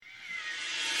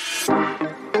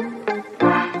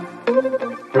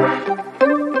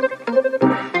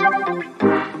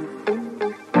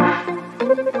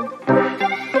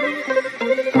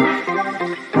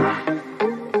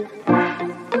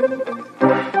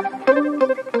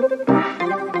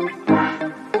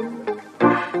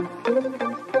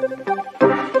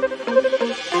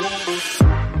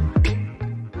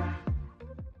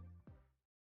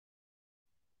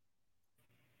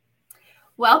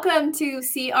Welcome to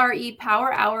CRE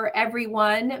Power Hour,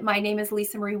 everyone. My name is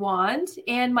Lisa Marie Wand,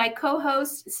 and my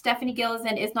co-host, Stephanie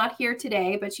Gillison, is not here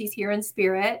today, but she's here in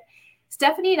spirit.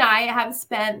 Stephanie and I have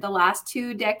spent the last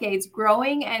 2 decades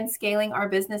growing and scaling our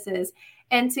businesses,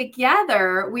 and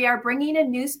together we are bringing a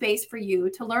new space for you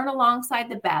to learn alongside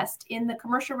the best in the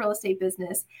commercial real estate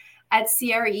business at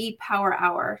CRE Power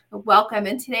Hour. Welcome.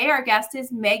 And today our guest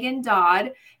is Megan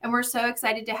Dodd, and we're so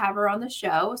excited to have her on the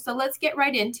show. So let's get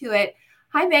right into it.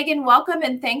 Hi, Megan. Welcome,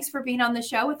 and thanks for being on the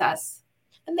show with us.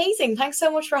 Amazing. Thanks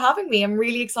so much for having me. I'm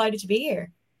really excited to be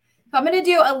here. So I'm going to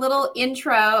do a little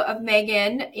intro of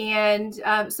Megan. And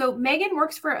so Megan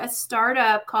works for a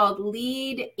startup called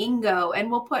Lead Ingo,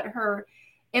 and we'll put her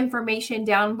information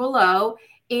down below.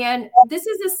 And this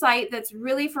is a site that's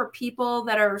really for people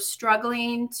that are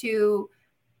struggling to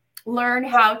learn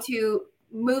how to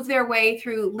move their way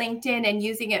through LinkedIn and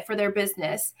using it for their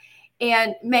business.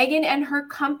 And Megan and her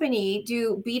company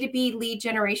do B2B lead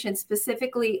generation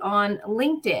specifically on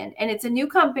LinkedIn. And it's a new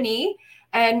company,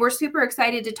 and we're super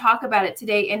excited to talk about it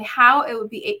today and how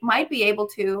it might be able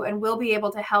to and will be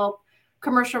able to help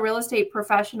commercial real estate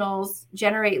professionals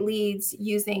generate leads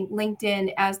using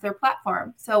LinkedIn as their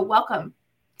platform. So welcome.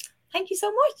 Thank you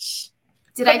so much.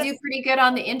 Did I do pretty good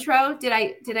on the intro? Did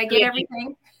I get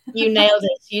everything? You nailed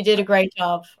it. You did a great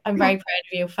job. I'm very proud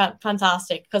of you.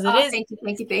 Fantastic. Because it is.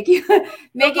 Thank you.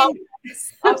 Megan,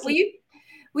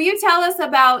 will you tell us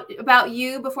about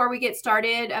you before we get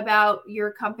started, about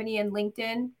your company and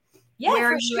LinkedIn? Yeah,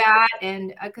 where are you at?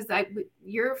 And because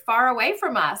you're far away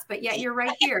from us, but yet you're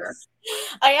right here.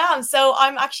 I am. So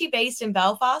I'm actually based in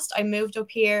Belfast. I moved up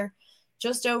here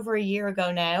just over a year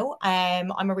ago now.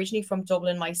 I'm originally from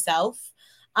Dublin myself.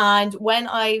 And when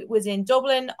I was in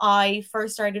Dublin, I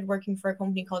first started working for a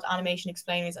company called Animation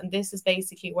Explainers. And this is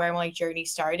basically where my journey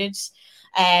started.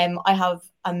 I have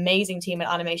an amazing team at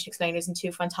Animation Explainers and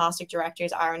 2 fantastic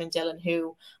directors, Aaron and Dylan,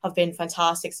 who have been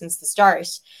fantastic since the start.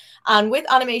 And with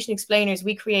Animation Explainers,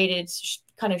 we created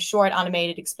kind of short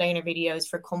animated explainer videos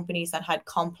for companies that had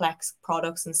complex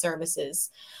products and services.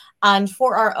 And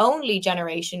for our own lead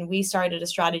generation, we started a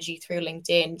strategy through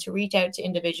LinkedIn to reach out to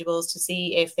individuals to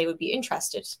see if they would be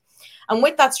interested. And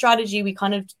with that strategy, we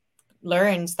kind of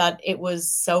learned that it was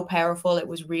so powerful. It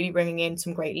was really bringing in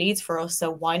some great leads for us.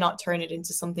 So why not turn it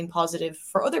into something positive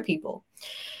for other people?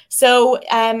 So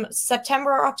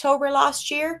September or October last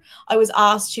year, I was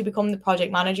asked to become the project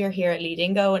manager here at Lead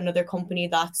Ingo, another company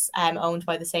that's owned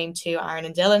by the same 2, Aaron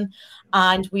and Dylan.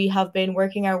 And we have been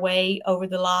working our way over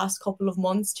the last couple of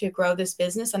months to grow this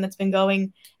business, and it's been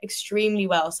going extremely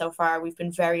well so far. We've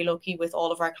been very lucky with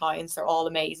all of our clients. They're all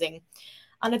amazing.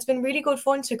 And it's been really good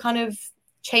fun to kind of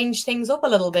change things up a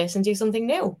little bit and do something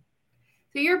new.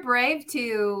 So you're brave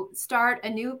to start a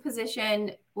new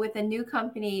position with a new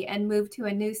company and move to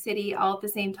a new city all at the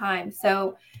same time.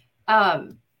 So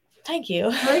thank you.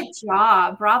 Good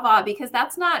job. Bravo. Because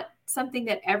that's not something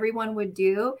that everyone would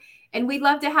do. And we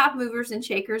love to have movers and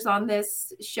shakers on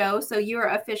this show. So you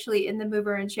are officially in the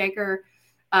mover and shaker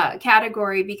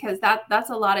category, because that's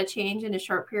a lot of change in a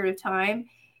short period of time.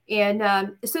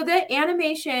 And so the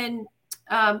animation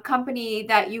company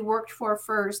that you worked for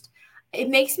first, it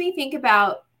makes me think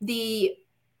about the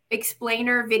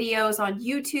explainer videos on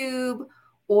YouTube,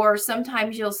 or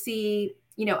sometimes you'll see,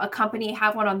 a company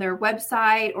have one on their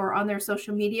website or on their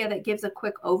social media that gives a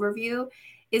quick overview.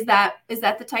 Is that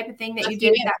the type of thing that you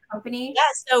did at that company? Yeah,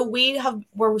 so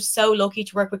we're so lucky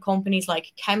to work with companies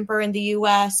like Kemper in the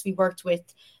US. We worked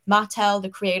with Mattel, the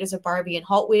creators of Barbie and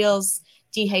Hot Wheels,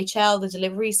 DHL, the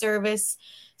delivery service.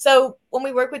 So when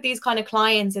we work with these kind of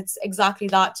clients, it's exactly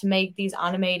that, to make these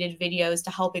animated videos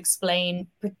to help explain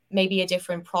maybe a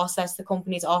different process the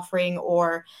company's offering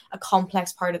or a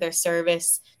complex part of their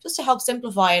service, just to help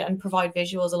simplify it and provide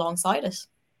visuals alongside it.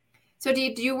 So do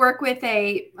you work with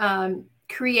a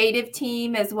creative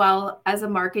team as well as a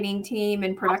marketing team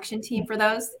and production team for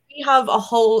those? We have a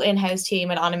whole in-house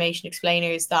team at Animation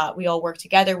Explainers that we all work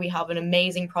together. We have an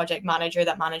amazing project manager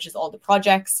that manages all the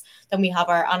projects. Then we have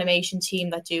our animation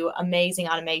team that do amazing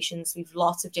animations. We've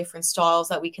lots of different styles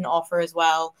that we can offer as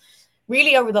well.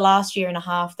 Really, over the last year and a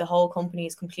half, the whole company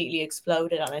has completely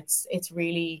exploded, and it's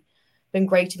really been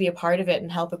great to be a part of it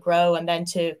and help it grow, and then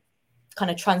to kind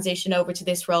of transition over to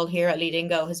this role here at Lead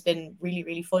Ingo has been really,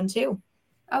 really fun too.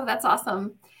 Oh, that's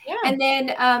awesome. Yeah. And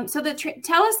then, so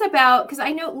tell us about, because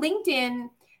I know LinkedIn,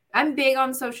 I'm big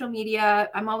on social media.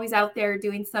 I'm always out there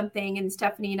doing something, and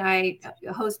Stephanie and I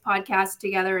host podcasts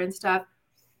together and stuff.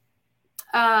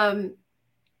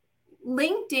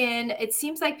 LinkedIn, it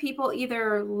seems like people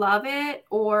either love it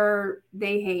or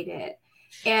they hate it.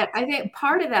 And I think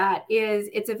part of that is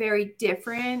it's a very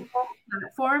different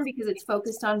platform because it's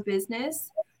focused on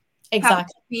business. Happens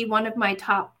Exactly. to be one of my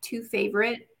top 2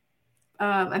 favorite.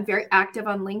 I'm very active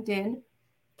on LinkedIn,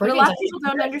 but a Brilliant. lot of people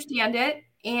don't understand it.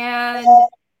 And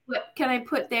what can I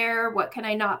put there? What can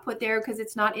I not put there? Because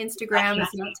it's not Instagram,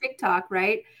 it's not TikTok,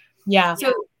 right? Yeah.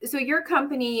 So your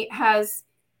company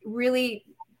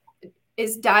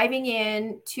is diving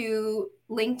into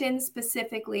LinkedIn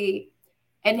specifically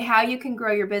and how you can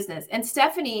grow your business. And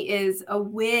Stephanie is a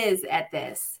whiz at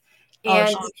this.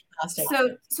 And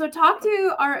so talk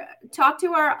to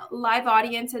our live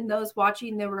audience and those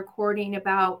watching the recording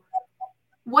about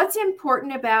what's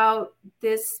important about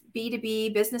this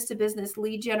B2B, business to business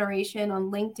lead generation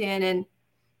on LinkedIn,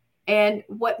 and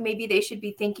what maybe they should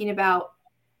be thinking about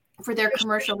for their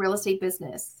commercial real estate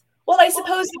business. Well, I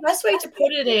suppose the best way to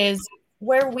put it is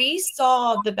where we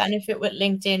saw the benefit with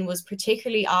LinkedIn was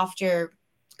particularly after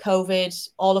COVID,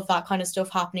 all of that kind of stuff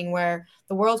happening, where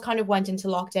the world kind of went into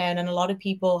lockdown and a lot of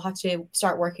people had to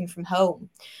start working from home.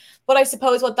 But I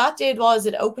suppose what that did was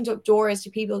it opened up doors to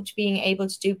people to being able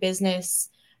to do business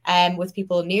with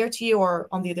people near to you or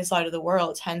on the other side of the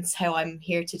world, hence how I'm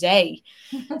here today.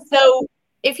 So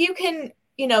if you can,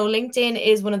 LinkedIn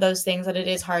is one of those things that it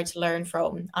is hard to learn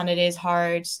from, and it is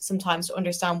hard sometimes to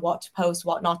understand what to post,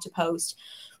 what not to post.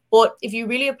 But if you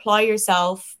really apply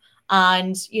yourself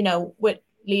and, with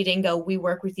Lead Ingo, we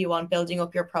work with you on building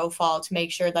up your profile to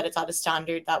make sure that it's at a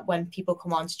standard that when people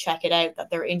come on to check it out,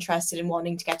 that they're interested in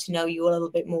wanting to get to know you a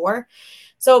little bit more.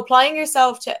 So applying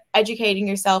yourself to educating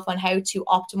yourself on how to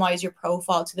optimize your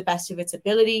profile to the best of its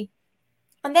ability.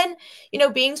 And then,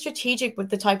 being strategic with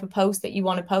the type of post that you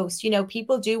want to post.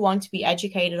 People do want to be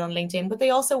educated on LinkedIn, but they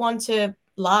also want to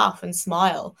laugh and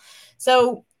smile.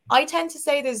 So I tend to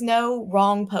say there's no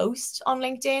wrong post on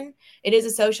LinkedIn. It is a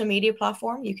social media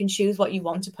platform. You can choose what you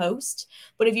want to post.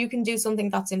 But if you can do something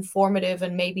that's informative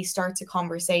and maybe starts a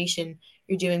conversation,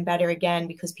 you're doing better again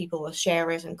because people will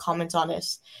share it and comment on it.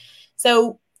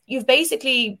 So you've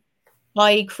basically,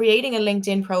 by creating a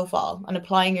LinkedIn profile and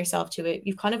applying yourself to it,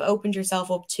 you've kind of opened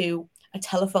yourself up to a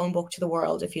telephone book to the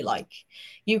world, if you like.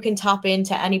 You can tap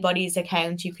into anybody's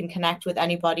account, you can connect with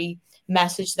anybody,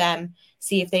 message them,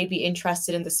 see if they'd be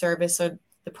interested in the service or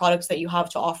the products that you have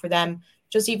to offer them,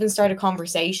 just even start a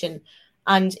conversation,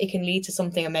 and it can lead to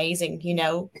something amazing,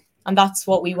 And that's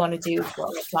what we want to do for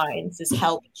our clients, is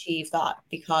help achieve that,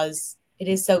 because it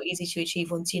is so easy to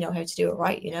achieve once you know how to do it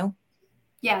right,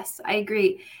 Yes, I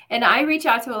agree. And I reach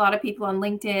out to a lot of people on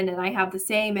LinkedIn, and I have the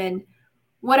same. And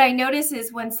what I notice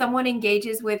is when someone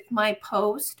engages with my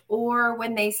post, or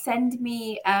when they send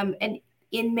me an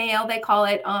in mail, they call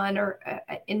it, on, or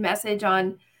in message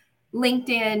on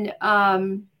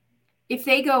LinkedIn, if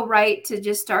they go right to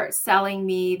just start selling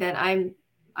me, then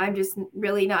I'm just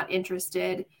really not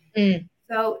interested.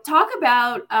 So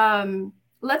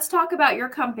let's talk about your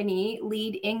company,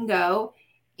 Lead Ingo,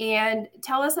 and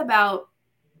tell us about,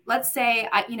 let's say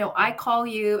I call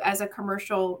you as a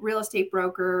commercial real estate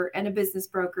broker and a business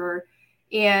broker,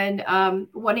 and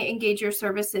want to engage your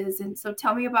services. And so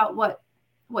tell me about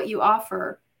what you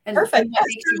offer and what makes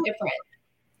you different.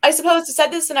 I suppose, to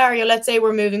set this scenario, let's say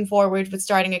we're moving forward with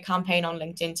starting a campaign on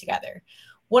LinkedIn together.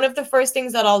 One of the first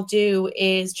things that I'll do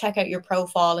is check out your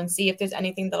profile and see if there's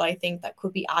anything that I think that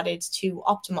could be added to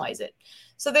optimize it.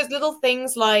 So there's little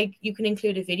things like you can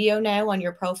include a video now on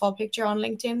your profile picture on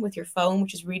LinkedIn with your phone,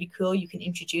 which is really cool. You can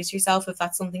introduce yourself if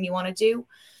that's something you want to do.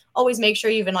 Always make sure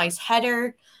you have a nice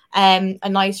header, a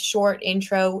nice short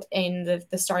intro in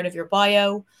the start of your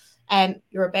bio.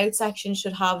 Your about section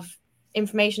should have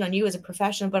information on you as a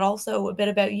professional, but also a bit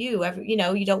about you.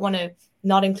 You don't want to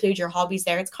not include your hobbies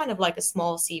there. It's kind of like a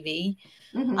small CV.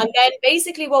 Mm-hmm. And then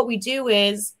basically what we do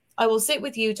is I will sit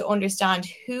with you to understand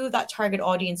who that target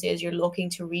audience is you're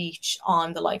looking to reach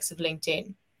on the likes of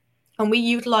LinkedIn. And we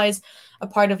utilize a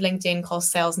part of LinkedIn called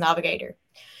Sales Navigator.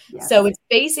 Yes. So it's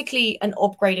basically an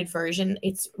upgraded version.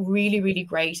 It's really, really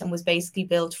great, and was basically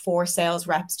built for sales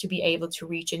reps to be able to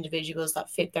reach individuals that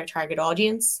fit their target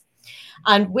audience.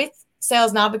 And with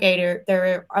Sales Navigator,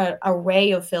 there are an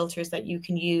array of filters that you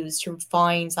can use to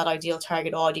find that ideal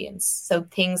target audience. So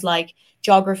things like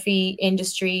geography,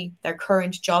 industry, their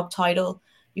current job title.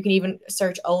 You can even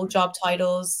search old job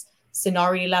titles,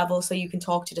 seniority level, so you can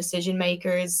talk to decision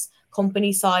makers,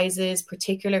 company sizes,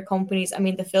 particular companies. I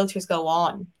mean, the filters go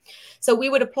on. So we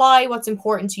would apply what's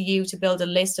important to you to build a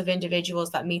list of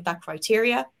individuals that meet that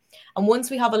criteria. And once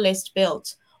we have a list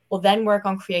built, we'll then work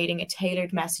on creating a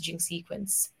tailored messaging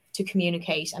sequence to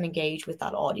communicate and engage with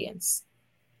that audience.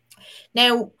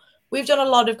 Now, we've done a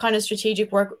lot of kind of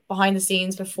strategic work behind the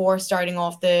scenes before starting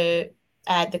off the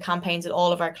campaigns with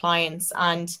all of our clients,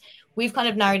 and we've kind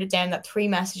of narrowed it down that 3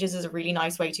 messages is a really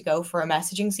nice way to go for a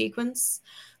messaging sequence.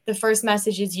 The first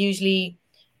message is usually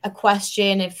a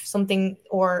question, if something,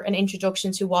 or an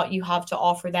introduction to what you have to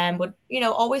offer them, but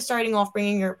always starting off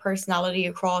bringing your personality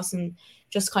across and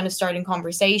just kind of starting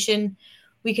conversation.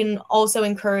 We can also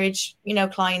encourage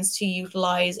clients to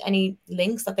utilize any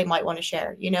links that they might want to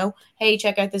share. Hey,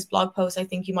 check out this blog post I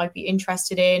think you might be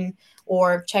interested in,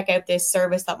 or check out this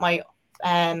service that my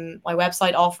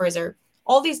website offers, or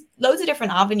all these loads of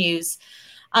different avenues.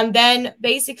 And then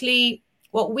basically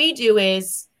what we do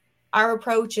is, our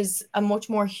approach is a much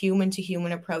more human to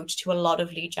human approach to a lot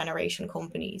of lead generation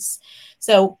companies.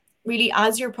 So really,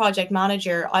 as your project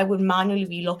manager, I would manually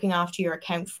be looking after your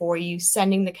account for you,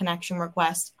 sending the connection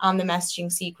request and the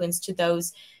messaging sequence to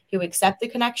those who accept the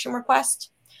connection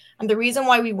request. And the reason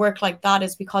why we work like that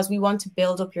is because we want to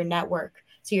build up your network.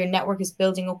 So your network is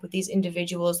building up with these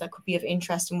individuals that could be of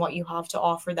interest in what you have to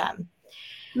offer them.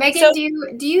 Megan, So,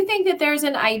 do you think that there's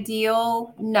an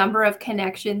ideal number of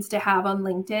connections to have on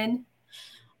LinkedIn?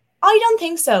 I don't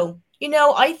think so.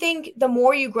 I think the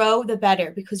more you grow, the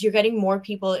better, because you're getting more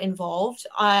people involved.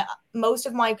 Most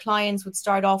of my clients would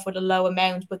start off with a low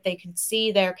amount, but they can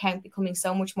see their account becoming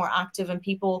so much more active and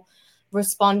people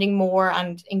responding more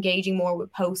and engaging more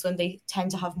with posts when they tend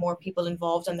to have more people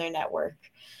involved in their network.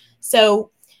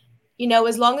 So,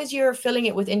 as long as you're filling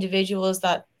it with individuals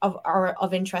that are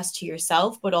of interest to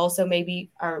yourself, but also maybe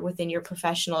are within your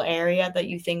professional area that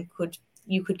you think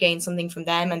you could gain something from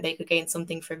them and they could gain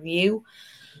something from you.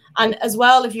 And as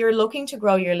well, if you're looking to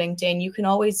grow your LinkedIn, you can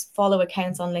always follow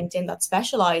accounts on LinkedIn that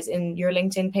specialize in your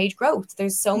LinkedIn page growth.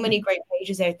 There's so many great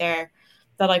pages out there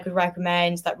that I could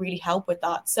recommend that really help with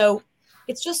that. So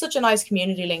it's just such a nice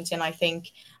community, LinkedIn, I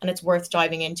think, and it's worth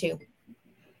diving into.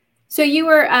 So you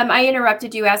were, I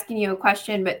interrupted you asking you a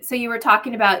question, but so you were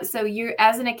talking about, so you're,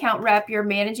 as an account rep, you're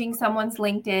managing someone's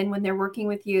LinkedIn when they're working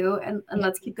with you, and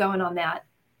let's keep going on that.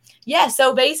 Yeah,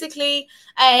 so basically,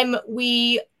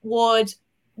 we would,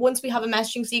 once we have a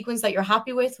messaging sequence that you're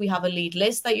happy with, we have a lead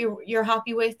list that you're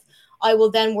happy with. I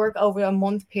will then work over a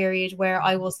month period where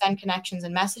I will send connections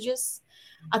and messages.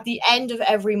 At the end of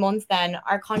every month, then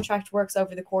our contract works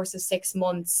over the course of 6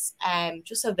 months,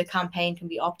 just so the campaign can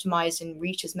be optimized and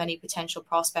reach as many potential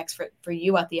prospects for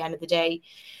you at the end of the day.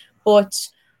 But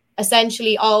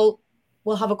essentially,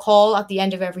 we'll have a call at the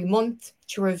end of every month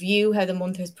to review how the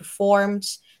month has performed,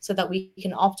 so that we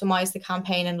can optimize the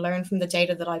campaign and learn from the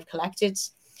data that I've collected.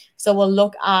 So we'll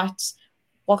look at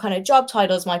what kind of job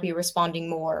titles might be responding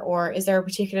more, or is there a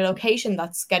particular location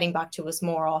that's getting back to us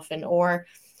more often, or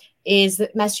is the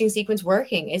messaging sequence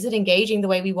working? Is it engaging the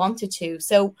way we want it to?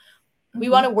 So we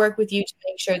want to work with you to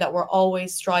make sure that we're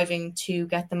always striving to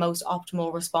get the most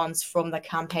optimal response from the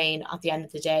campaign at the end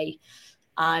of the day.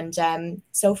 And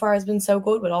so far has been so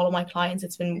good with all of my clients.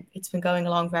 It's been going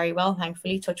along very well,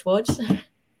 thankfully, touch wood.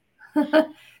 So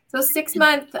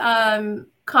 6-month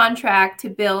contract to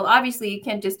build. Obviously, you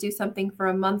can't just do something for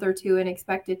a month or two and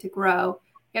expect it to grow.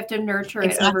 You have to nurture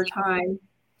it over time.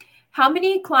 How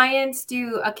many clients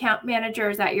do account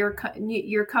managers at your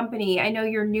company? I know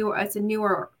you're new. It's a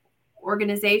newer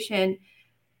organization.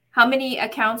 How many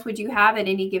accounts would you have at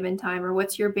any given time, or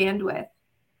what's your bandwidth?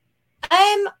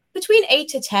 Between 8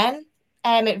 to 10.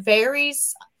 It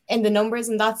varies in the numbers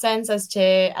in that sense as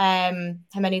to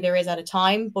how many there is at a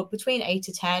time, but between 8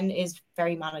 to 10 is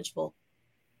very manageable.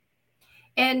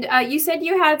 And you said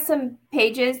you had some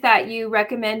pages that you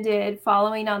recommended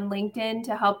following on LinkedIn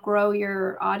to help grow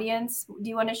your audience. Do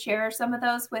you want to share some of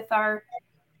those with our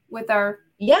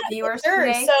viewers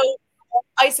today? So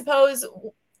I suppose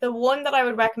the one that I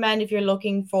would recommend if you're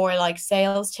looking for like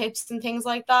sales tips and things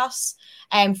like that,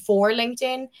 for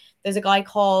LinkedIn, there's a guy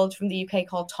from the UK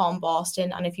called Tom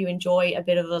Boston, and if you enjoy a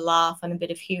bit of a laugh and a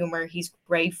bit of humor, he's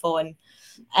great fun.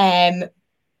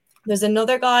 There's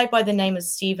another guy by the name of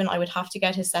Stephen. I would have to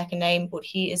get his second name, but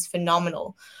he is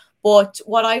phenomenal. But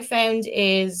what I found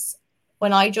is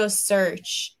when I just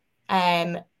search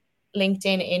LinkedIn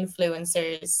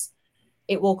influencers,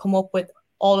 it will come up with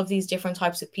all of these different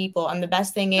types of people. And the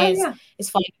best thing is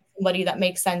finding somebody that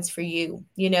makes sense for you,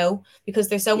 because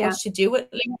there's so much to do with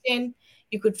LinkedIn.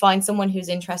 You could find someone who's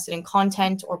interested in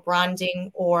content or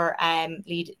branding or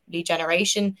lead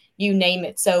generation, you name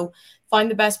it. So find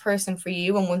the best person for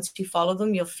you, and once you follow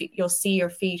them, you'll see your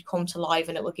feed come to life,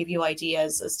 and it will give you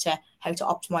ideas as to how to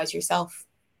optimize yourself.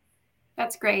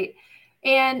 That's great.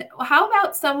 And how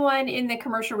about someone in the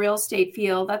commercial real estate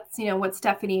field? That's, what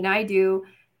Stephanie and I do.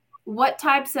 What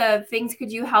types of things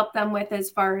could you help them with as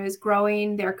far as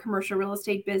growing their commercial real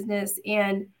estate business?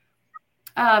 And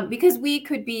because we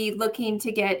could be looking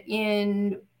to get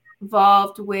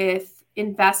involved with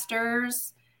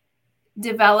investors,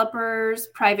 developers,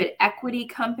 private equity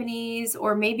companies,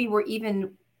 or maybe we're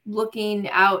even looking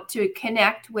out to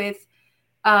connect with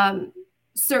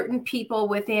certain people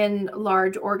within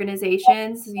large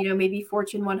organizations, maybe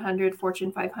Fortune 100,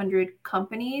 Fortune 500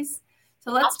 companies.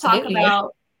 So let's talk Absolutely, yeah.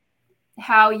 about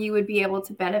how you would be able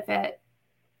to benefit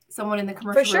someone in the For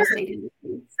commercial real sure. estate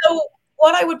industry. So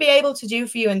what I would be able to do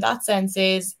for you in that sense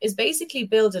is basically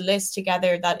build a list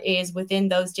together that is within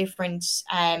those different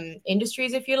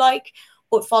industries, if you like,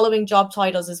 but following job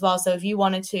titles as well. So if you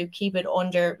wanted to keep it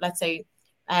under, let's say,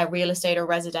 real estate or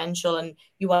residential, and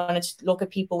you wanted to look at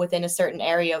people within a certain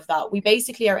area of that, we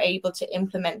basically are able to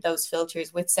implement those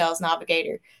filters with Sales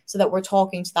Navigator so that we're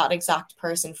talking to that exact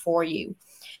person for you.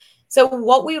 So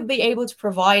what we would be able to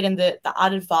provide, and the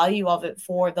added value of it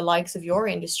for the likes of your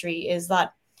industry, is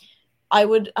that I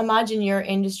would imagine your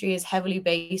industry is heavily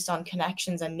based on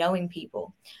connections and knowing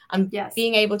people. And Yes.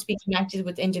 being able to be connected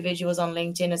with individuals on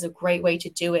LinkedIn is a great way to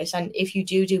do it. And if you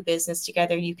do business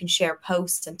together, you can share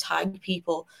posts and tag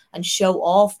people and show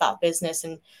off that business.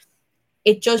 And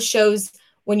it just shows,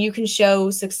 when you can show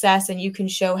success and you can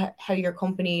show how your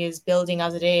company is building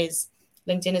as it is,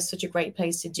 LinkedIn is such a great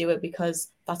place to do it, because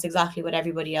that's exactly what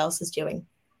everybody else is doing.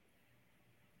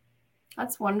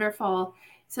 That's wonderful.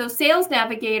 So Sales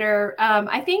Navigator,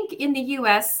 I think in the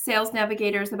US, Sales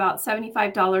Navigator is about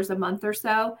 $75 a month or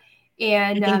so.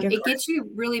 And it gets you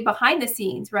really behind the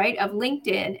scenes, right, of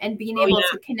LinkedIn, and being able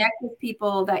to connect with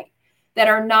people that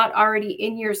are not already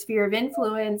in your sphere of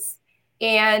influence,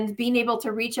 and being able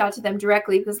to reach out to them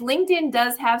directly, because LinkedIn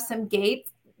does have some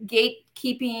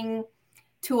gatekeeping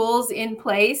tools in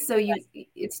place. So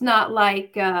it's not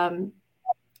like,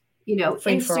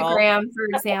 Instagram, for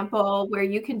example, where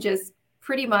you can just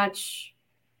pretty much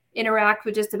interact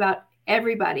with just about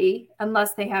everybody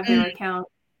unless they have their account,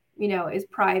 is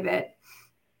private.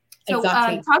 So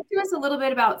Exactly. Talk to us a little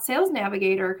bit about Sales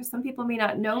Navigator, because some people may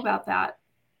not know about that.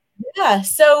 Yeah,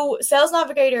 so Sales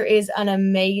Navigator is an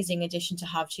amazing addition to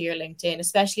have to your LinkedIn,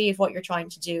 especially if what you're trying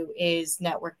to do is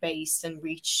network based and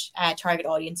reach target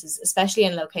audiences, especially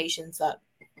in locations that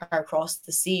are across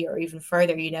the sea or even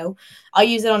further. I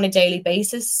use it on a daily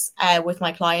basis with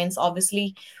my clients,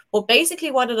 obviously. But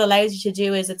basically what it allows you to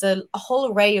do is it's a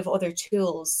whole array of other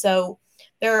tools. So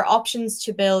there are options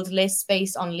to build lists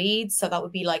based on leads. So that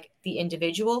would be like the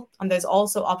individual. And there's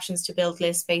also options to build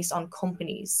lists based on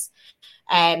companies.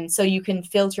 So you can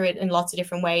filter it in lots of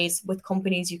different ways. With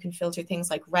companies, you can filter things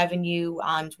like revenue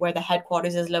and where the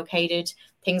headquarters is located,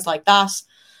 things like that.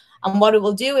 And what it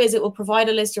will do is it will provide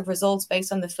a list of results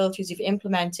based on the filters you've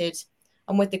implemented.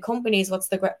 And with the companies, what's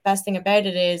the best thing about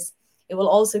it is it will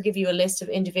also give you a list of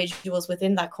individuals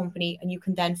within that company, and you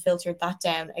can then filter that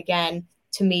down again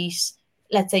to meet,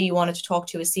 let's say you wanted to talk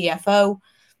to a CFO,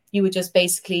 you would just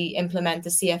basically implement the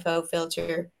CFO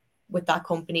filter with that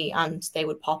company and they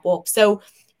would pop up. So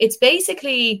it's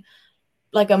basically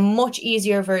like a much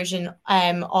easier version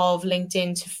of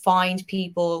LinkedIn to find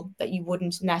people that you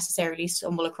wouldn't necessarily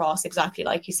stumble across, exactly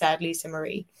like you said, Lisa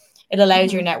Marie. It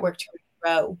allows your network to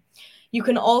grow. You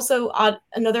can also add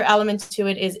another element to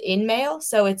it is InMail.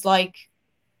 So it's like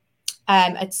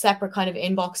a separate kind of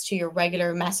inbox to your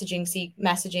regular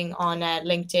messaging on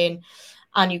LinkedIn,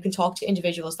 and you can talk to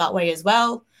individuals that way as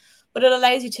well. But it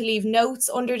allows you to leave notes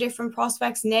under different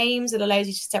prospects' names. It allows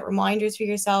you to set reminders for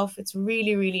yourself. It's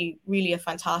really, really, really a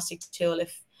fantastic tool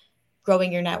if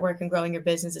growing your network and growing your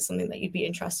business is something that you'd be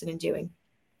interested in doing.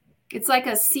 It's like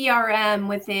a CRM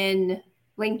within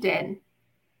LinkedIn.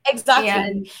 Exactly.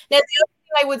 And now, the other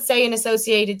thing I would say in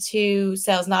associated to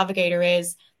Sales Navigator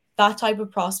is that type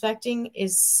of prospecting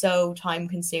is so time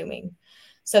consuming.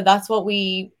 So that's what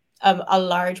a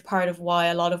large part of why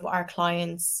a lot of our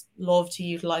clients love to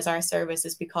utilize our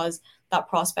services, because that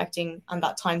prospecting and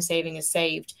that time saving is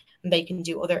saved, and they can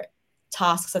do other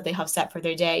tasks that they have set for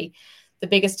their day. The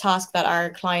biggest task that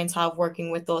our clients have working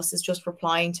with us is just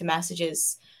replying to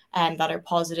messages that are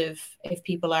positive if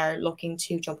people are looking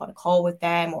to jump on a call with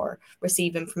them or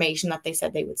receive information that they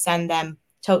said they would send them.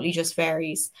 Totally just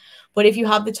varies. But if you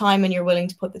have the time and you're willing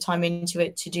to put the time into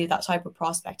it to do that type of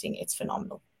prospecting, it's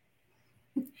phenomenal.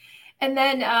 And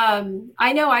then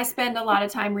I know I spend a lot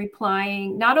of time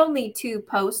replying not only to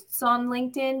posts on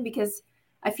LinkedIn, because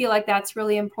I feel like that's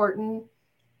really important.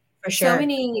 For So sure.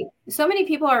 many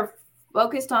people are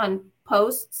focused on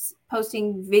posts,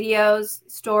 posting videos,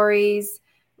 stories,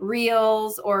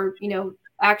 reels, or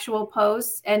actual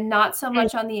posts, and not so Mm.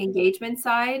 much on the engagement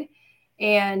side.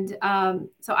 And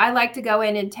so I like to go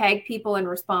in and tag people and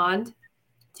respond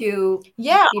to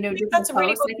Yeah, I think that's different a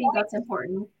really posts. good I think point. that's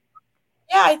important.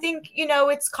 Yeah, I think,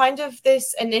 it's kind of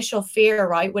this initial fear,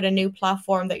 right, with a new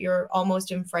platform that you're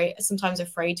almost sometimes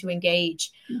afraid to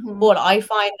engage. Hmm. But I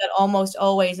find that almost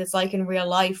always it's like in real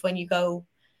life when you're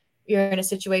in a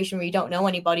situation where you don't know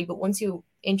anybody, but once you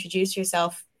introduce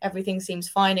yourself, everything seems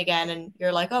fine again. And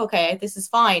you're like, oh, okay, this is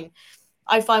fine.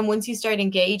 I find once you start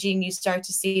engaging, you start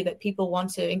to see that people want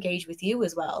to engage with you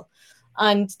as well.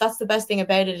 And that's the best thing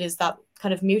about it, is that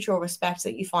kind of mutual respect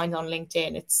that you find on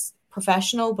LinkedIn. It's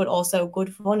professional, but also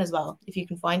good fun as well, if you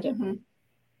can find it. Hmm.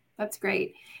 That's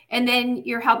great. And then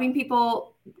you're helping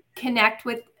people connect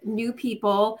with new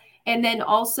people, and then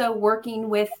also working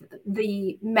with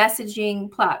the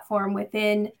messaging platform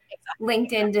within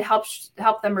LinkedIn to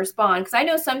help them respond. Because I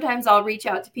know sometimes I'll reach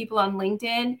out to people on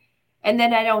LinkedIn and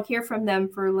then I don't hear from them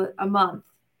for a month.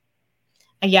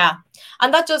 Yeah.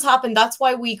 And that does happen. That's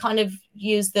why we kind of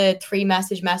use the three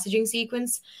message messaging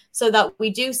sequence, so that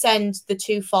we do send the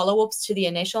two follow ups to the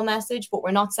initial message, but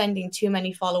we're not sending too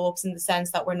many follow ups in the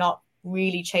sense that we're not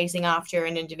really chasing after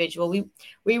an individual.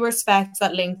 We respect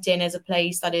that LinkedIn is a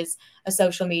place that is a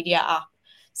social media app.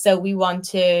 So we want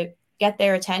to get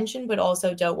their attention, but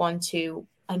also don't want to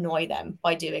annoy them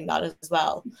by doing that as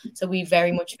well. So we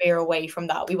very much veer away from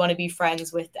that. We want to be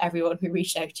friends with everyone we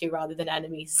reach out to rather than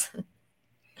enemies.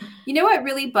 You know what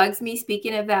really bugs me,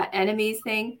 speaking of that enemies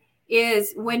thing,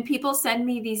 is when people send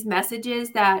me these messages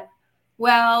that,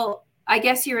 well, I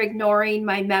guess you're ignoring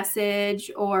my message,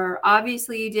 or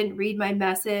obviously you didn't read my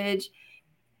message.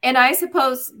 And I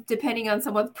suppose, depending on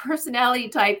someone's personality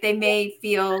type, they may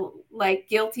feel like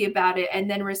guilty about it and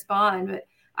then respond. But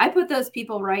I put those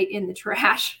people right in the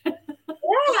trash.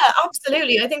 Yeah,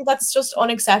 absolutely. I think that's just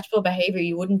unacceptable behavior.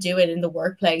 You wouldn't do it in the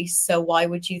workplace. So why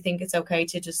would you think it's okay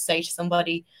to just say to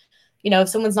somebody, if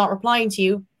someone's not replying to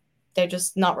you, they're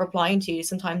just not replying to you.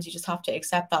 Sometimes you just have to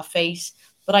accept that fate.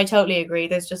 But I totally agree.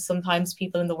 There's just sometimes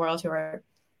people in the world who are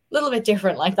a little bit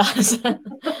different like that.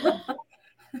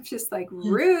 I'm just like,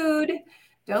 rude.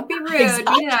 Don't be rude. Be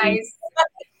Exactly. nice.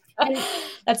 And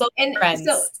Let's all be and so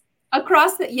friends.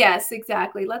 across the yes,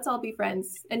 exactly. Let's all be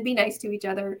friends and be nice to each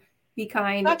other. Be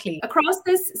kind. Exactly. Across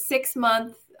this 6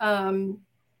 month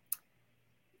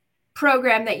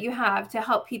program that you have to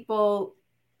help people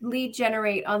lead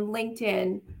generate on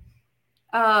LinkedIn,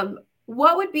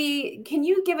 what would be? Can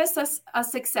you give us a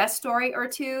success story or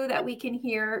two that we can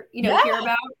Yeah. hear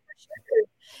about?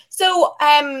 So,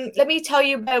 let me tell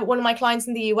you about one of my clients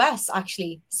in the US,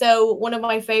 actually. So, one of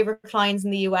my favorite clients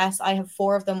in the US, I have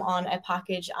four of them on a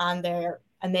package, and they're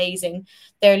amazing.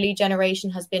 Their lead generation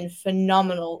has been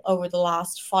phenomenal over the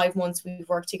last 5 months we've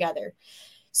worked together.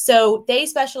 So, they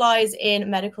specialize in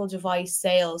medical device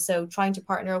sales. So, trying to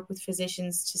partner up with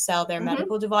physicians to sell their Mm-hmm.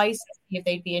 medical device, if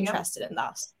they'd be Yep. interested in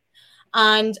that.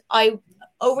 And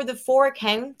over the four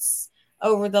accounts,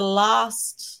 over the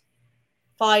last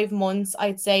 5 months,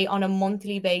 I'd say on a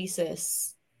monthly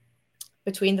basis,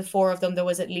 between the four of them, there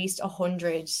was at least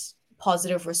 100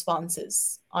 positive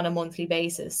responses on a monthly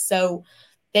basis. So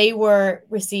they were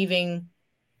receiving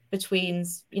between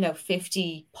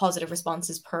 50 positive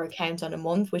responses per account on a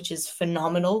month, which is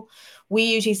phenomenal. We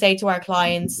usually say to our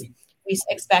clients, we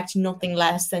expect nothing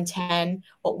less than 10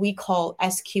 what we call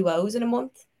SQOs in a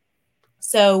month.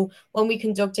 So when we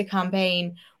conduct a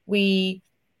campaign, we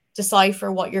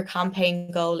decipher what your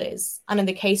campaign goal is. And in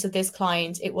the case of this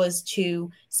client, it was to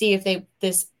see if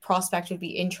this prospect would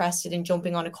be interested in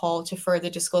jumping on a call to further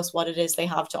discuss what it is they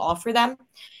have to offer them.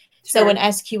 So an Sure.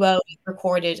 SQO is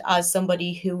recorded as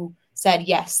somebody who said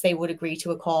yes, they would agree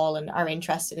to a call and are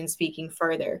interested in speaking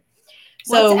further.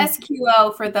 What's So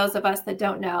SQO for those of us that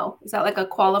don't know? Is that like a of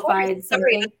course, qualified sorry,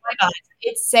 something? that's my bad.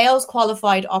 It's sales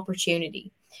qualified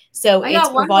opportunity. So I it's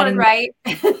got one word providing. right.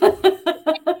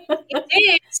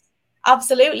 It is,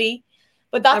 absolutely.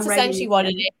 But that's I'm writing essentially these what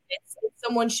it down. is. It's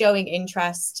someone showing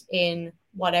interest in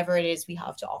whatever it is we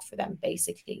have to offer them,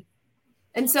 basically.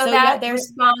 And so So yeah, that there's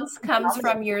response comes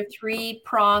from your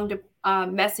three-pronged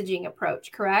messaging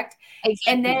approach, correct? And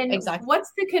exactly, then exactly.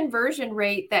 what's the conversion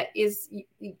rate that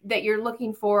you're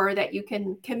looking for, that you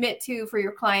can commit to for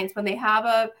your clients when they have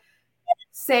a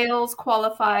sales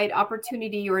qualified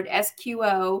opportunity or an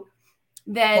SQO?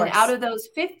 Of Then out course. of those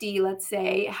 50, let's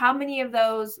say, how many of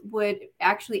those would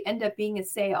actually end up being a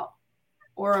sale?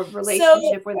 or a So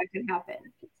relationship where that could happen?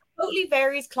 totally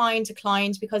varies client to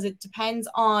client because it depends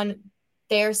on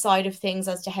their side of things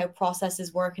as to how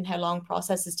processes work and how long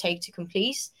processes take to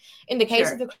complete. In the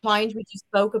case of Sure. the client we just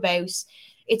spoke about,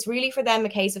 it's really for them a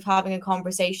case of having a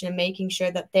conversation and making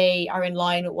sure that they are in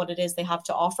line with what it is they have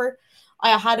to offer.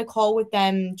 I had a call with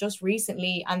them just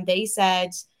recently and they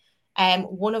said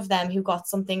one of them who got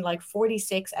something like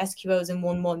 46 SQOs in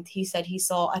 1 month, he said he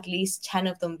saw at least 10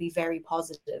 of them be very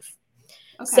positive.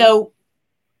 Okay. So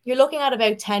you're looking at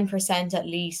about 10% at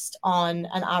least on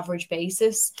an average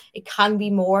basis. It can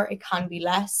be more, it can be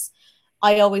less.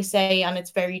 I always say, and it's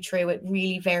very true, it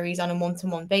really varies on a month to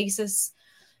month basis.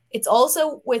 It's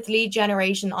also with lead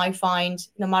generation, I find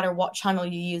no matter what channel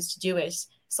you use to do it,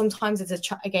 sometimes it's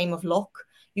a game of luck.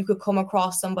 You could come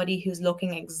across somebody who's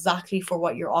looking exactly for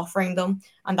what you're offering them,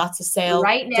 and that's a sale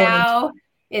Right done in now,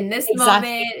 in this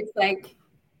moment, exactly.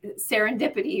 it's like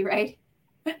serendipity, right?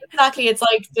 Exactly. It's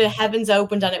like the heavens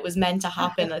opened and it was meant to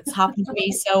happen. It's happened to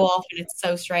me so often. It's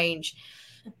so strange.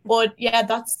 But yeah,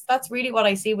 that's really what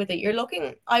I see with it. You're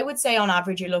looking, I would say on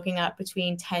average, you're looking at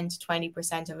between 10 to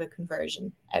 20% of a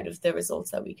conversion out of the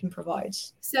results that we can provide.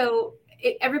 So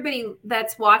everybody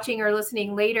that's watching or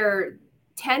listening later,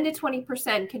 10 to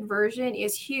 20% conversion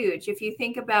is huge. If you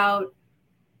think about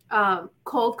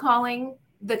cold calling,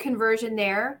 the conversion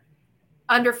there,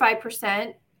 under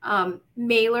 5%,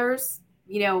 mailers,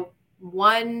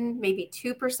 1, maybe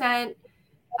 2%,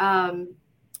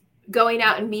 going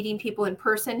out and meeting people in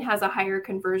person has a higher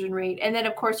conversion rate. And then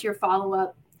of course your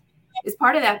follow-up is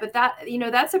part of that, but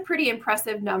that's a pretty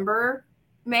impressive number,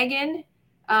 Megan.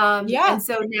 Yeah. And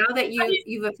so now that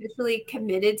you've officially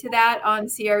committed to that on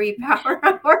CRE Power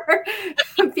Hour,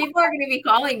 people are going to be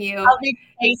calling you. I'll be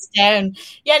face down.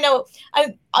 Yeah, no,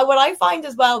 what I find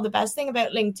as well, the best thing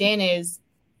about LinkedIn is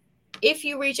if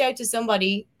you reach out to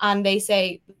somebody and they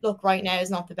say, look, right now is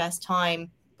not the best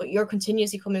time, but you're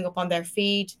continuously coming up on their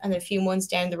feed and a few months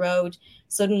down the road,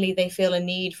 suddenly they feel a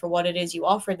need for what it is you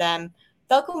offer them,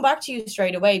 they'll come back to you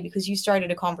straight away because you started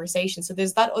a conversation. So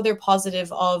there's that other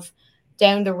positive of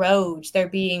down the road, there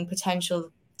being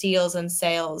potential deals and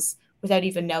sales without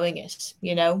even knowing it,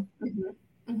 you know?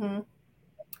 Mm-hmm. Mm-hmm.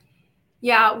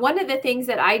 Yeah, one of the things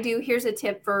that I do, here's a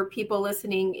tip for people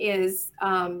listening, is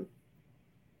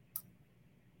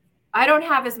I don't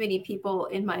have as many people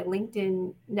in my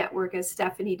LinkedIn network as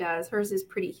Stephanie does. Hers is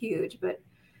pretty huge, but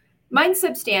mine's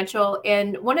substantial.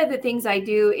 And one of the things I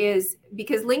do is,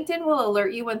 because LinkedIn will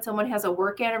alert you when someone has a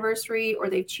work anniversary or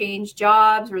they've changed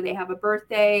jobs or they have a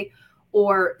birthday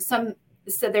or so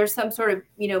there's some sort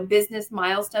of, business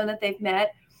milestone that they've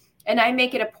met. And I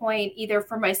make it a point either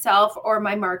for myself or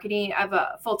my marketing. I have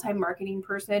a full-time marketing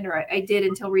person, or I did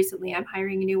until recently. I'm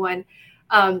hiring a new one.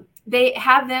 They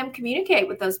have them communicate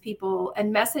with those people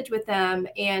and message with them.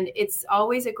 And it's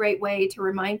always a great way to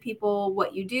remind people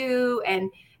what you do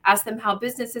and ask them how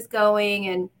business is going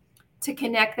and to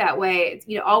connect that way.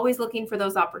 Always looking for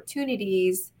those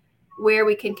opportunities where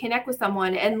we can connect with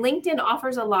someone. And LinkedIn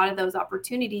offers a lot of those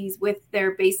opportunities with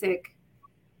their basic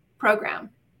program,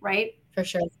 right? For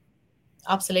sure.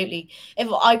 Absolutely. If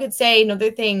I could say another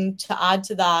thing to add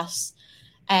to that,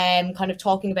 kind of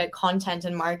talking about content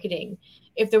and marketing,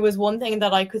 if there was one thing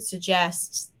that I could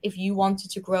suggest, if you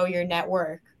wanted to grow your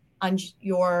network and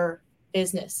your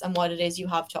business and what it is you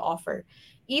have to offer,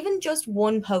 even just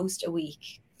one post a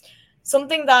week,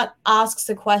 something that asks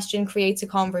a question, creates a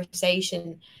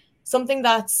conversation, something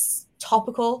that's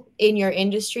topical in your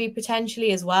industry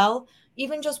potentially as well.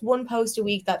 Even just one post a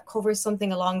week that covers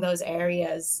something along those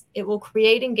areas, it will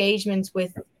create engagement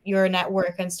with your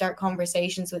network and start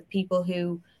conversations with people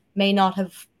who may not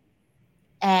have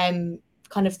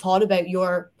kind of thought about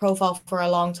your profile for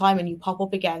a long time, and you pop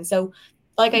up again. So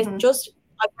like Mm-hmm.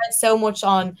 I've read so much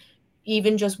on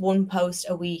even just one post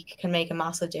a week can make a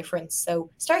massive difference. So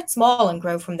start small and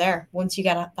grow from there once you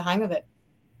get the hang of it.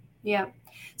 Yeah.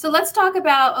 So let's talk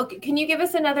about, okay, can you give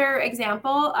us another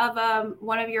example of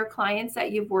one of your clients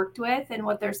that you've worked with and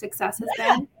what their success has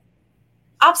been?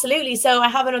 Absolutely. So I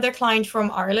have another client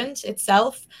from Ireland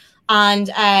itself, and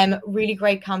really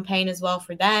great campaign as well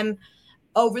for them.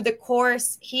 Over the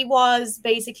course, he was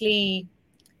basically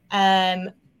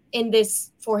in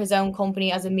this for his own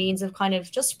company as a means of kind of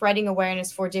just spreading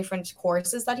awareness for different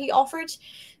courses that he offered.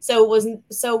 So it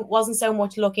wasn't so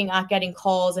much looking at getting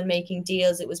calls and making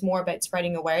deals. It was more about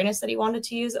spreading awareness that he wanted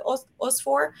to use us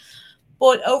for.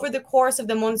 But over the course of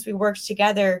the months we worked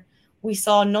together, we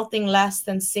saw nothing less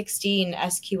than 16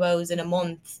 SQOs in a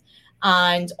month,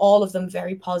 and all of them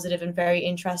very positive and very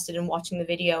interested in watching the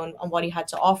video and what he had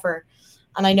to offer.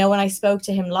 And I know when I spoke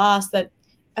to him last that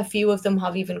a few of them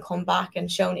have even come back and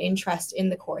shown interest in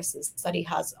the courses that he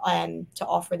has to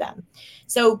offer them.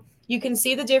 So you can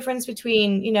see the difference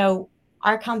between,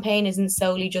 our campaign isn't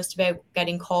solely just about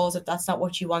getting calls if that's not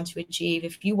what you want to achieve.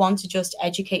 If you want to just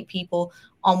educate people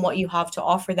on what you have to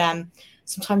offer them,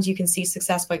 sometimes you can see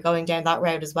success by going down that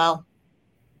route as well.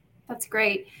 That's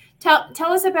great. Tell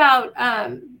us about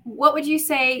what would you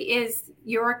say is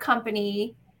your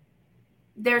company,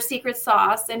 their secret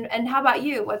sauce, and how about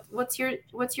you? What's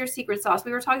your secret sauce?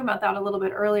 We were talking about that a little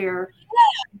bit earlier.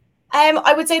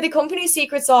 I would say the company's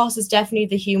secret sauce is definitely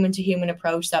the human to human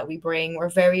approach that we bring. We're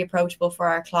very approachable for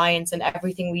our clients, and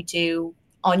everything we do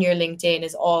on your LinkedIn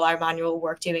is all our manual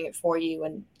work doing it for you.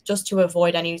 And just to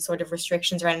avoid any sort of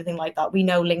restrictions or anything like that, we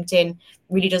know LinkedIn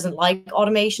really doesn't like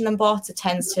automation and bots. It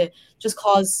tends to just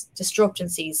cause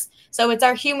disturbances. So it's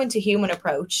our human to human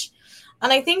approach.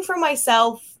 And I think for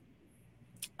myself,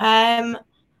 I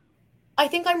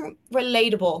think I'm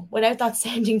relatable without that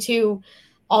sounding too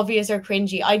obvious or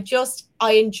cringy.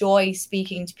 I enjoy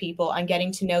speaking to people and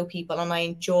getting to know people, and I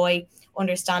enjoy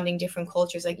understanding different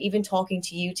cultures. Like even talking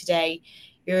to you today,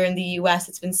 you're in the US.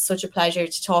 It's been such a pleasure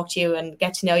to talk to you and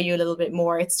get to know you a little bit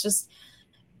more. It's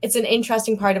an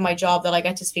interesting part of my job that I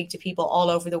get to speak to people all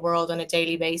over the world on a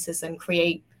daily basis and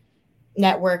create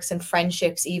networks and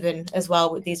friendships even as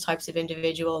well with these types of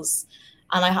individuals.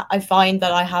 And I find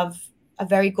that I have a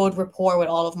very good rapport with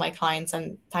all of my clients,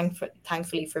 and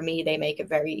thankfully for me, they make it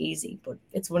very easy. But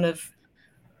it's one of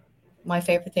my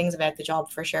favorite things about the job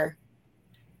for sure.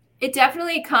 It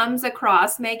definitely comes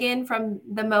across, Megan, from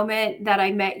the moment that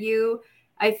I met you.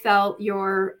 I felt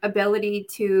your ability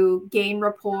to gain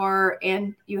rapport,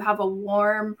 and you have a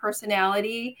warm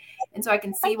personality. And so I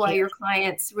can see Thank why you. your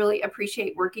clients really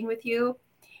appreciate working with you.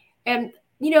 And,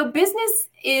 business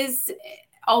is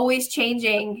always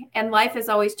changing and life is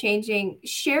always changing.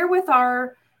 Share with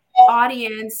our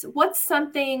audience what's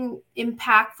something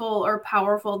impactful or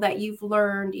powerful that you've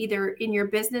learned either in your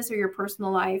business or your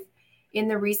personal life in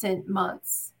the recent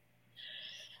months.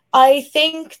 I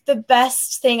think the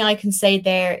best thing I can say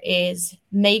there is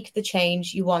make the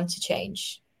change you want to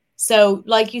change. So,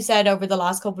 like you said, over the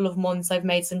last couple of months, I've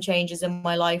made some changes in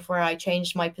my life where I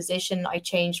changed my position, I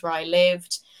changed where I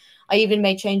lived, I even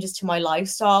made changes to my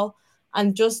lifestyle.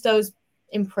 And just those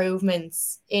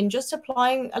improvements in just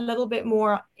applying a little bit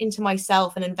more into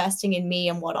myself and investing in me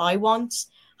and what I want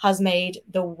has made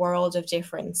the world of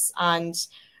difference. And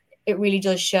it really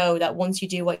does show that once you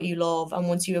do what you love and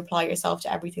once you apply yourself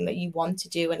to everything that you want to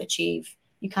do and achieve,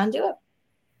 you can do it.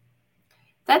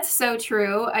 That's so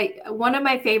true. One of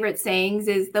my favorite sayings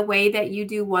is the way that you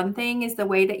do one thing is the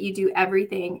way that you do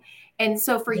everything. And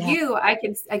so for Yeah. you, I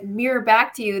mirror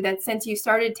back to you that since you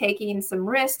started taking some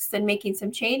risks and making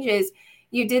some changes,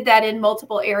 you did that in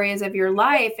multiple areas of your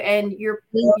life. And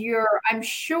I'm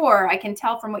sure I can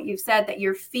tell from what you've said that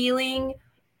you're feeling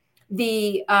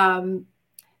the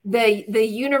the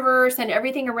universe and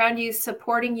everything around you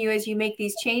supporting you as you make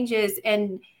these changes.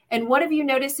 And what have you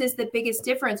noticed is the biggest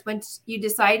difference when you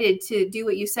decided to do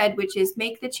what you said, which is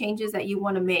make the changes that you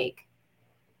want to make?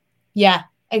 Yeah,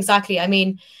 exactly. I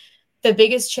mean, the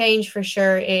biggest change for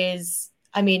sure is,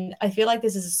 I mean, I feel like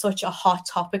this is such a hot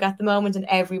topic at the moment and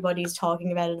everybody's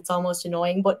talking about it. It's almost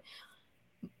annoying, but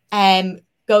um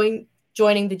going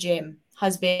joining the gym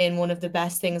has been one of the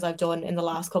best things I've done in the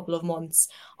last couple of months.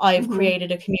 I've Mm-hmm.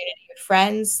 created a community of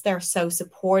friends. They're so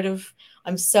supportive.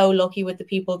 I'm so lucky with the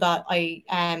people that I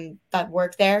that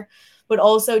work there, but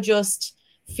also just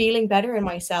feeling better in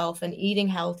myself and eating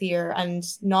healthier and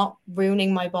not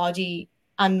ruining my body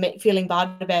and feeling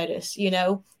bad about it,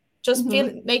 just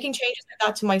Mm-hmm. making changes like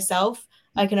that to myself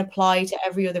I can apply to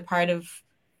every other part of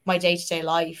my day-to-day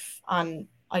life. And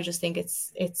I just think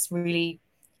it's really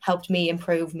helped me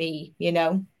improve me.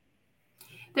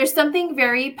 There's something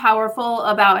very powerful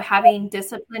about having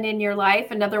discipline in your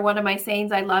life. Another one of my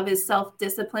sayings I love is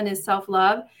self-discipline is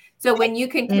self-love. So when you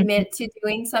can Mhm. commit to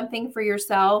doing something for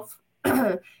yourself,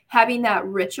 having that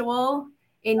ritual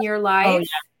in your Oh life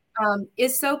yeah.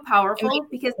 is so It powerful makes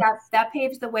because that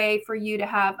paves the way for you to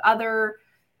have other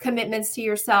commitments to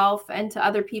yourself and to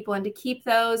other people and to keep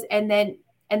those, and then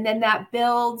that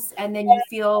builds, and then you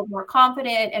feel more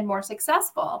confident and more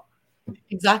successful.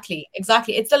 exactly.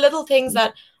 It's the little things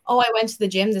that, oh, I went to the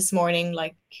gym this morning,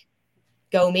 like,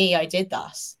 go me, I did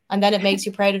that. And then it makes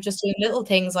you proud of just doing little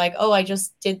things like, oh, I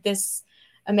just did this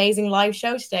amazing live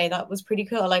show today. That was pretty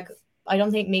cool. Like, I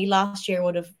don't think me last year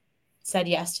would have said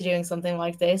yes to doing something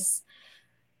like this.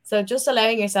 So just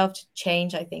allowing yourself to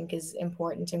change, I think, is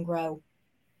important and grow.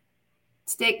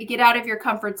 get out of your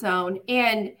comfort zone.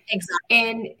 And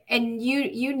Exactly. and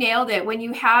you nailed it. When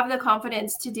you have the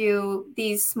confidence to do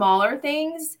these smaller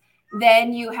things,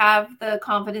 then you have the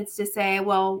confidence to say,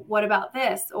 well, what about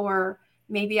this? Or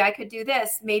maybe I could do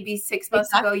this. Maybe 6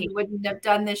 months ago you Exactly. wouldn't have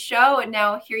done this show, and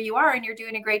now here you are and you're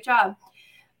doing a great job.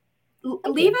 Thank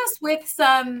Leave you. us with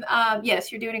some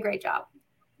yes, you're doing a great job.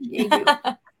 You do.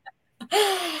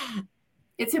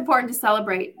 It's important to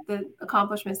celebrate the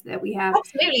accomplishments that we have.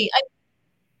 Absolutely.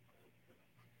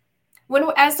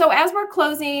 As we're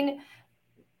closing,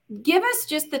 give us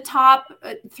just the top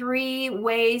 3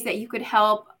 ways that you could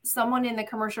help someone in the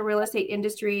commercial real estate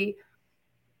industry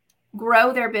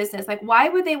grow their business. Like, why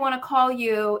would they want to call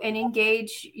you and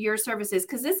engage your services?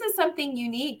 Because this is something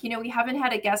unique. We haven't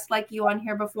had a guest like you on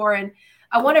here before, and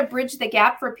I want to bridge the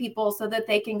gap for people so that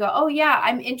they can go, oh yeah,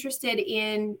 I'm interested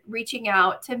in reaching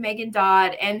out to Megan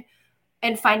Dodd and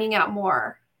finding out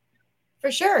more. For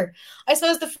sure. I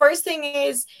suppose the first thing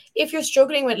is, if you're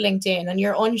struggling with LinkedIn and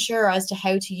you're unsure as to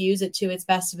how to use it to its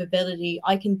best of ability,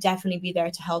 I can definitely be there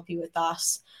to help you with that.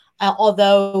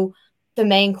 Although the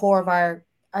main core of our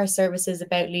service is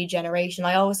about lead generation,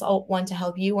 I always want to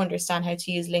help you understand how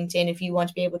to use LinkedIn if you want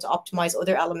to be able to optimize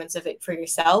other elements of it for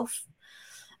yourself.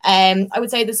 I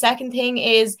would say the second thing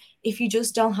is, if you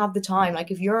just don't have the time, like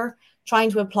if you're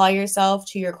trying to apply yourself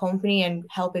to your company and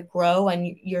help it grow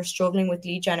and you're struggling with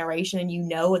lead generation and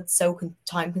it's so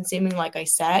time consuming, like I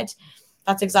said,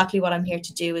 that's exactly what I'm here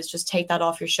to do, is just take that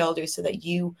off your shoulders so that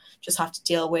you just have to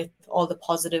deal with all the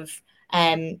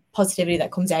positivity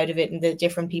that comes out of it and the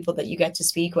different people that you get to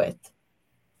speak with.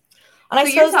 And so I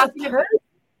suppose the third...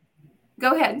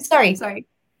 Go ahead. Sorry.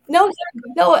 No,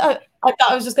 I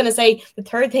thought I was just going to say the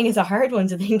third thing is a hard one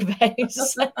to think about.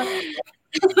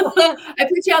 I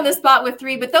put you on the spot with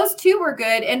 3, but those 2 were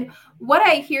good. And what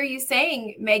I hear you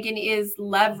saying, Megan, is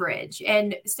leverage.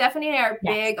 And Stephanie and I are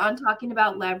big on talking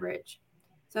about leverage.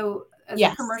 So as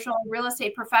a commercial real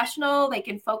estate professional, they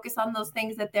can focus on those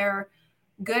things that they're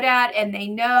good at and they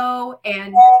know,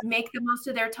 and make the most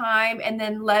of their time, and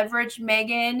then leverage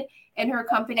Megan and her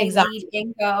company Lead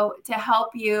Ingo to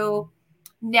help you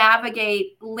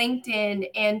navigate LinkedIn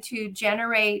and to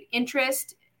generate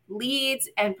interest, leads,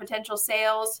 and potential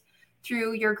sales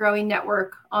through your growing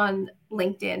network on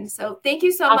LinkedIn. So thank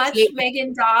you so much,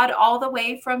 Megan Dodd, all the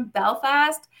way from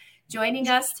Belfast, joining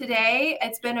us today.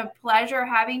 It's been a pleasure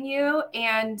having you,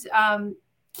 and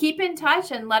keep in touch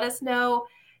and let us know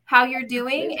how you're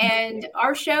doing. And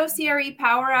our show, CRE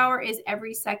Power Hour, is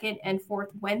every second and fourth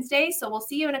Wednesday. So we'll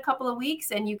see you in a couple of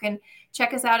weeks, and you can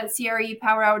check us out at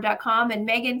crepowerhour.com. And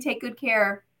Megan, take good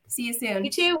care. See you soon.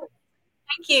 You too.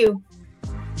 Thank you.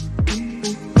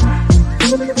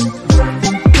 Thank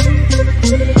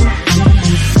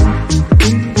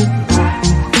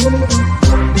you.